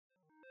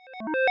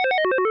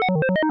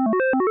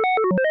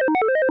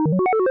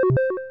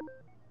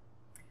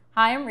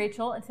Hi, I'm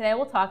Rachel, and today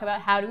we'll talk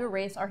about how to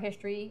erase our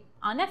history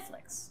on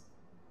Netflix.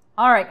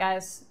 All right,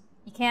 guys,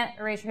 you can't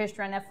erase your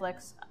history on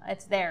Netflix.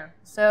 It's there.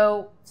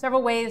 So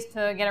several ways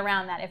to get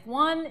around that. If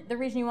the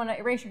reason you want to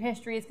erase your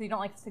history is because you don't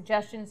like the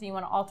suggestions and you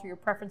want to alter your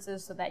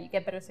preferences so that you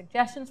get better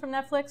suggestions from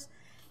Netflix,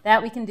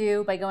 that we can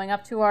do by going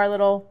up to our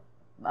little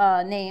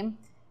name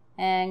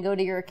and go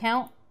to your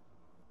account.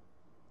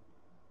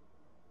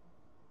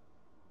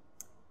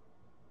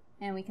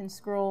 And we can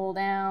scroll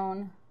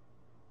down.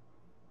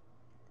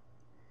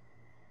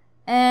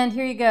 And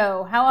here you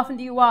go. How often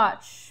do you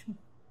watch?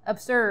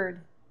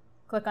 Absurd.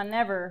 Click on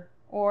never.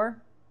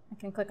 Or I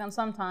can click on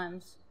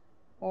sometimes.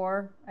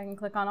 Or I can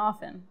click on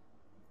often.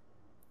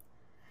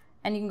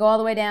 And you can go all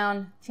the way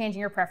down, changing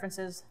your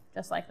preferences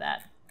just like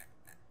that.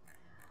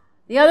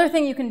 The other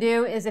thing you can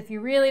do is if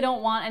you really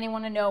don't want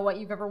anyone to know what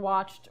you've ever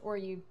watched or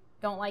you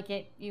don't like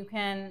it, you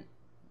can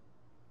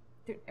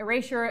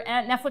erase your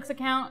Netflix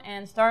account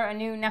and start a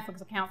new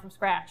Netflix account from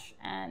scratch,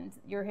 and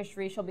your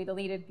history shall be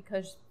deleted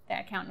because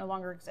that account no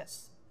longer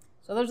exists.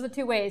 So those are the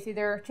two ways.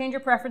 Either change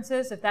your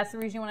preferences if that's the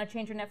reason you want to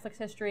change your Netflix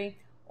history,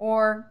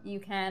 or you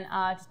can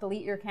just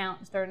delete your account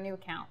and start a new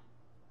account.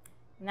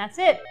 And that's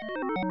it.